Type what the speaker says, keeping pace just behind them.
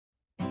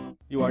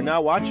You are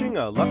now watching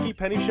a Lucky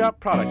Penny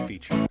Shop product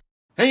feature.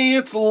 Hey,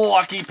 it's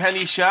Lucky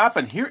Penny Shop,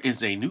 and here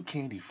is a new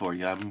candy for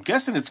you. I'm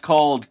guessing it's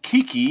called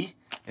KiKi,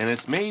 and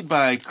it's made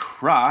by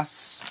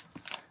Kras,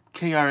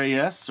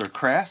 K-R-A-S, or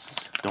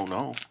Kras, don't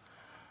know.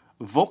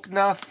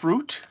 Vocna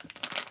fruit.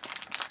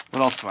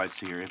 What else do I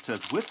see here? It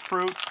says with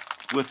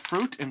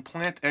fruit and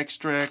plant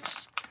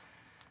extracts.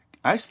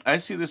 I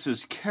see this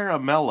as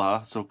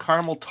Karamela, so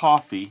caramel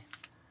toffee.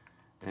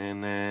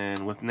 And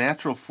then with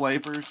natural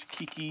flavors,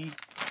 KiKi.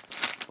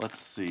 Let's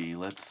see.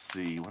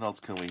 What else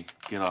can we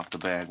get off the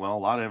bag? Well, a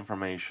lot of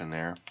information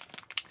there.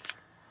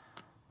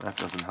 That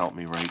doesn't help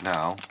me right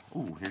now.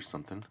 Ooh, here's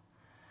something.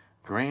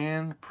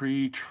 Grand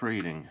Prix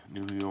Trading,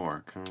 New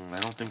York. I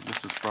don't think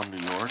this is from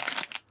New York.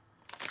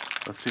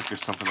 Let's see if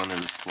there's something under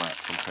this flap.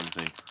 Sometimes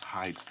they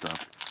hide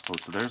stuff. Oh,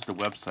 so there's the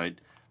website,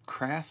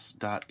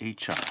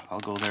 kras.hr. I'll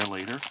go there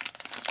later.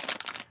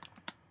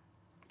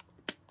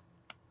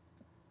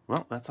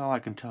 Well, that's all I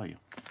can tell you.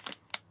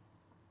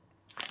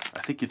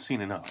 I think you've seen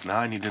enough. Now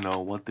I need to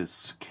know what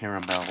this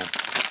Karamela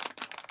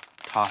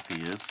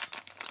Toffee is.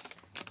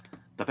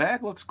 The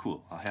bag looks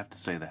cool, I'll have to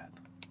say that.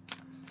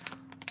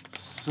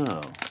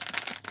 So,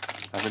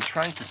 I've been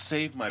trying to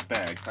save my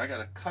bag, so I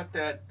gotta cut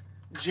that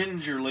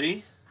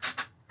gingerly.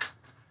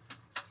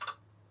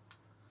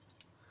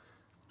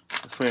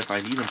 This way, if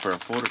I need them for a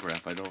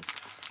photograph, I don't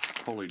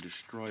totally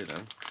destroy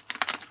them.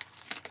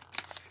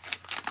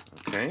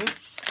 Okay.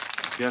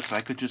 Yes, I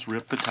could just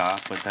rip the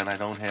top, but then I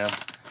don't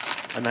have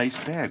a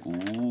nice bag.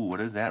 Ooh, what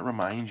does that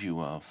remind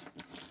you of?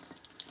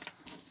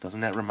 Doesn't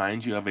that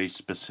remind you of a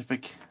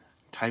specific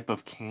type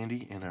of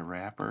candy in a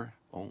wrapper?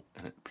 Oh,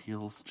 and it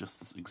peels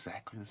just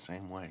exactly the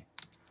same way.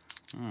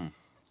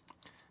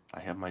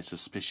 I have my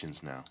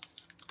suspicions now.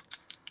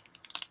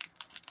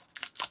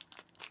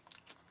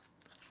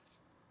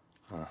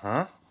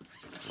 Let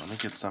me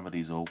get some of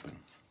these open.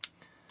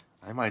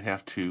 I might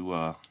have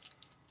to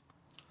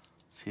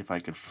see if I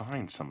could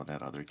find some of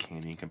that other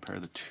candy and compare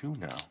the two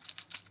now.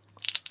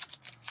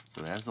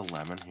 So there's the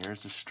lemon.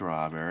 Here's the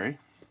strawberry.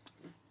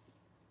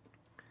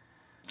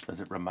 Does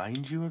it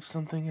remind you of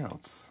something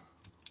else?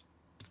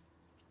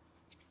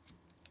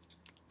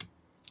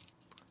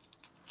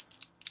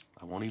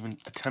 I won't even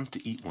attempt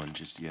to eat one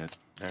just yet.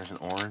 There's an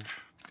orange.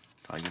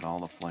 I get all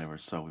the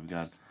flavors. So we've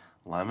got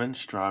lemon,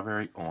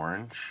 strawberry,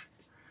 orange,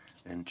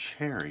 and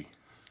cherry.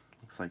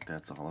 Looks like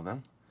that's all of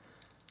them.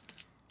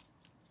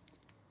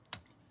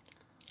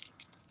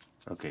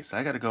 Okay, so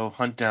I gotta go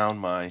hunt down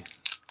my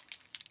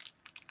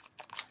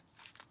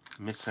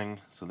missing.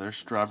 So there's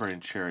strawberry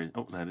and cherry.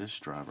 Oh, that is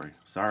strawberry.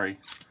 Sorry.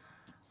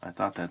 I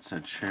thought that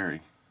said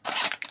cherry.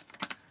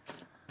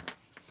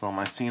 So am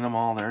I seeing them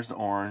all? There's the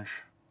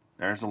orange.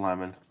 There's the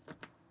lemon.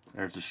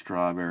 There's the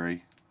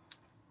strawberry.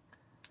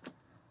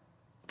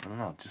 I don't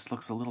know. It just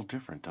looks a little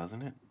different,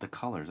 doesn't it? The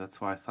colors.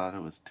 That's why I thought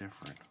it was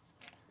different.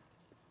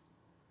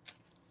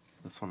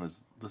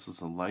 This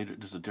is a lighter,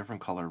 just a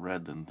different color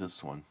red than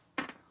this one.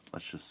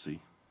 Let's just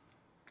see.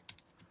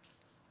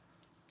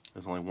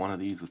 There's only one of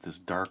these with this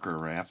darker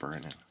wrapper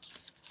in it.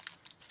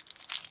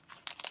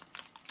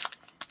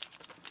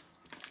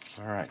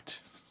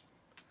 Alright.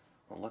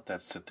 I'll let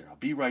that sit there. I'll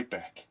be right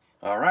back.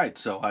 Alright,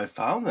 so I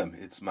found them.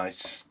 It's my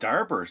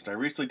Starburst. I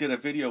recently did a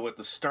video with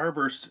the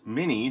Starburst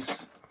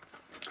minis.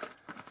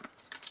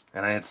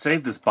 And I had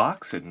saved this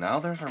box, and now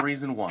there's a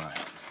reason why.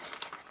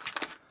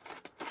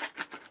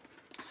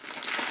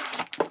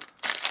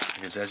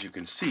 Because as you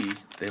can see,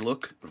 they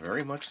look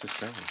very much the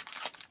same.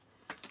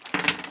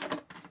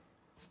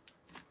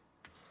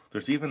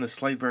 There's even the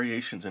slight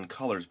variations in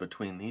colors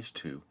between these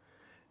two,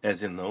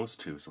 as in those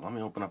two. So let me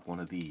open up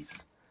one of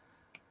these.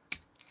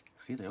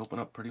 See, they open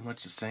up pretty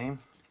much the same.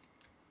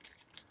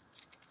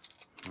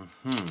 So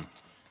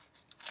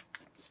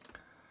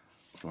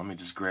let me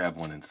just grab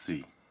one and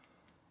see.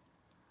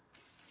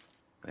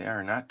 They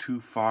are not too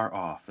far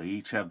off. They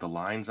each have the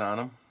lines on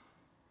them.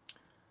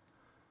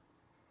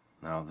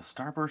 Now, the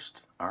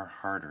Starburst are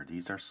harder.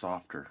 These are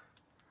softer.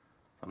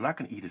 I'm not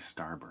going to eat a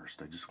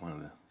Starburst. I just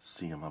wanted to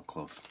see them up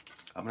close.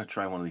 I'm going to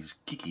try one of these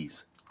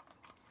KiKis.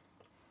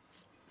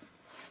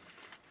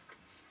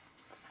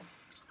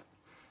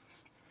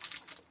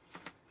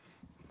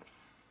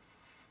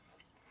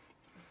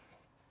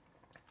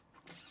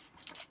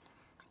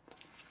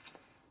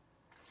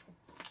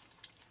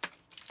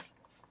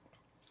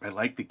 I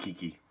like the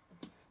KiKi.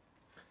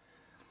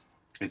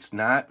 It's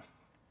not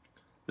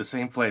the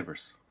same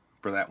flavors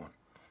for that one.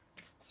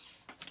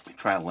 Let me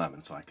try a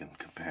lemon so I can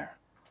compare.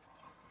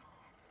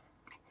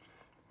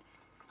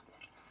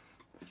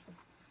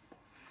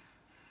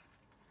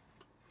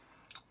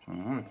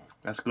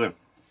 That's good.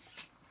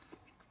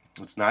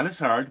 It's not as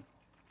hard.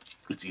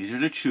 It's easier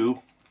to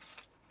chew.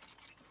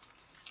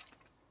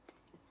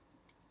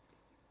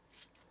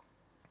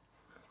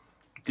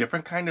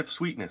 Different kind of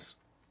sweetness.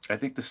 I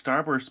think the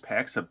Starburst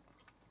packs a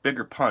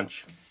bigger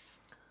punch,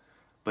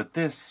 but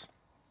this,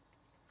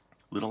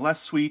 a little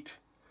less sweet,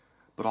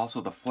 but also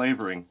the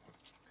flavoring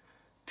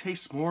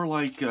tastes more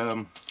like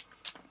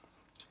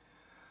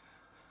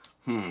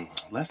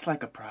less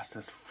like a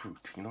processed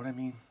fruit. You know what I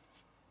mean?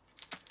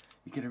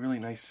 you get a really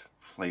nice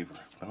flavor.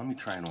 But let me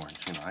try an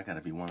orange. You know, I got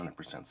to be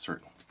 100%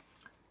 certain.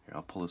 Here,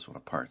 I'll pull this one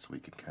apart so we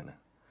can kind of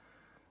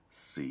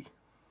see.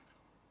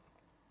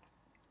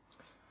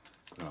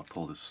 And I'll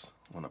pull this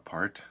one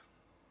apart.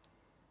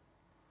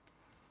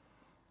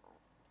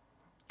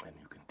 And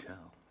you can tell,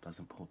 it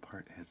doesn't pull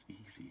apart as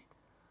easy.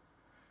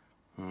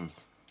 I'm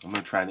going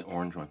to try the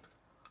orange one.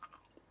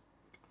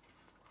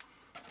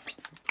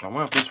 I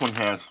wonder if this one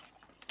has,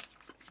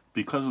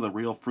 because of the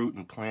real fruit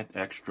and plant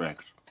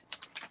extracts.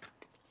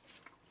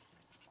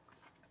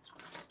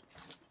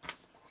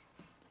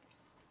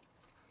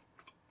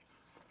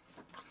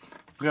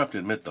 You have to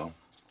admit though,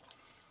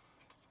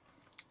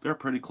 they're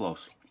pretty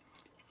close.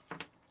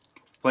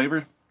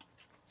 Flavor,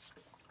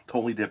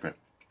 totally different.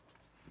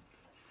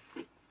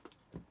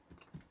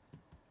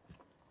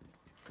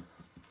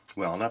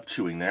 Well, enough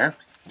chewing there.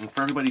 And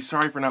for everybody,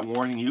 sorry for not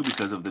warning you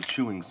because of the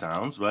chewing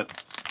sounds,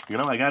 but you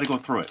know, I got to go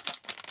through it.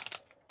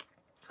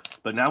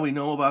 But now we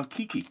know about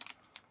KiKi.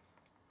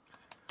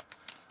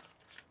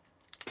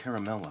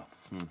 Karamela.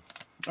 All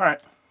right.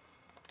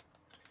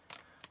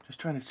 Just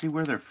trying to see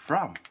where they're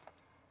from.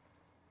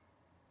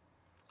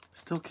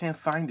 Still can't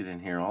find it in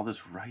here, all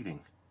this writing.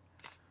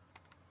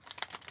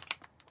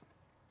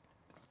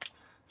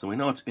 So we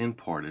know it's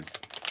imported.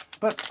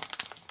 But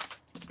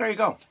there you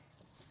go.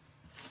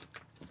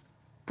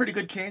 Pretty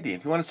good candy.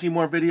 If you want to see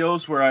more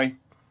videos where I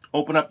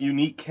open up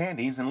unique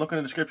candies, and look in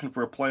the description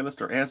for a playlist,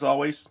 or as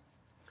always,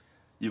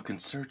 you can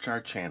search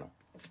our channel.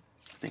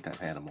 I think I've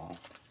had them all.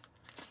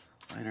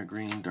 Lighter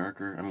green,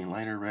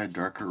 lighter red,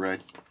 darker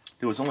red.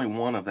 There was only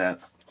one of that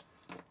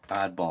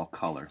oddball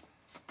color.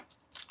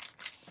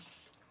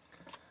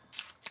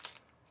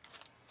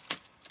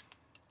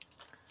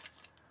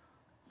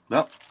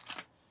 Well,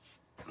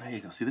 there you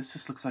go. See, this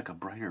just looks like a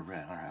brighter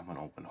red. All right, I'm going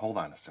to open. Hold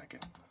on a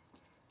second.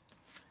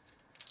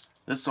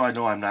 Just so I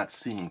know I'm not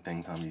seeing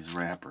things on these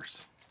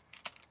wrappers.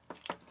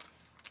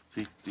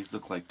 See, these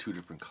look like two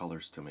different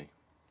colors to me.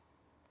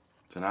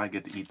 So now I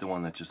get to eat the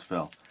one that just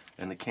fell.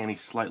 And the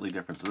candy's slightly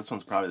different. So this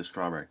one's probably the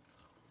strawberry.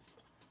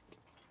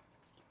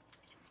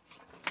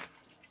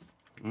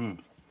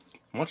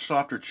 Much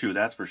softer chew,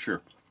 that's for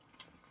sure.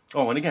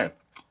 Oh, and again,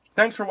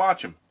 thanks for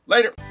watching.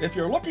 Later. If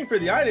you're looking for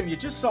the item you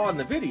just saw in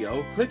the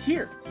video, click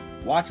here.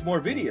 Watch more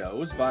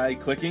videos by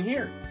clicking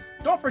here.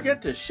 Don't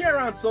forget to share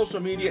on social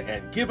media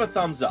and give a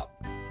thumbs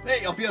up. Hey,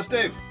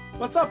 LPS-Dave.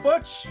 What's up,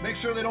 Butch? Make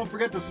sure they don't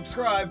forget to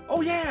subscribe.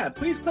 Oh yeah,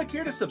 please click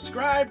here to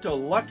subscribe to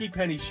Lucky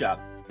Penny Shop.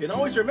 And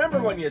always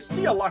remember, when you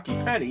see a lucky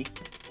penny,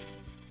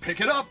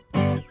 pick it up.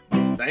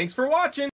 Thanks for watching.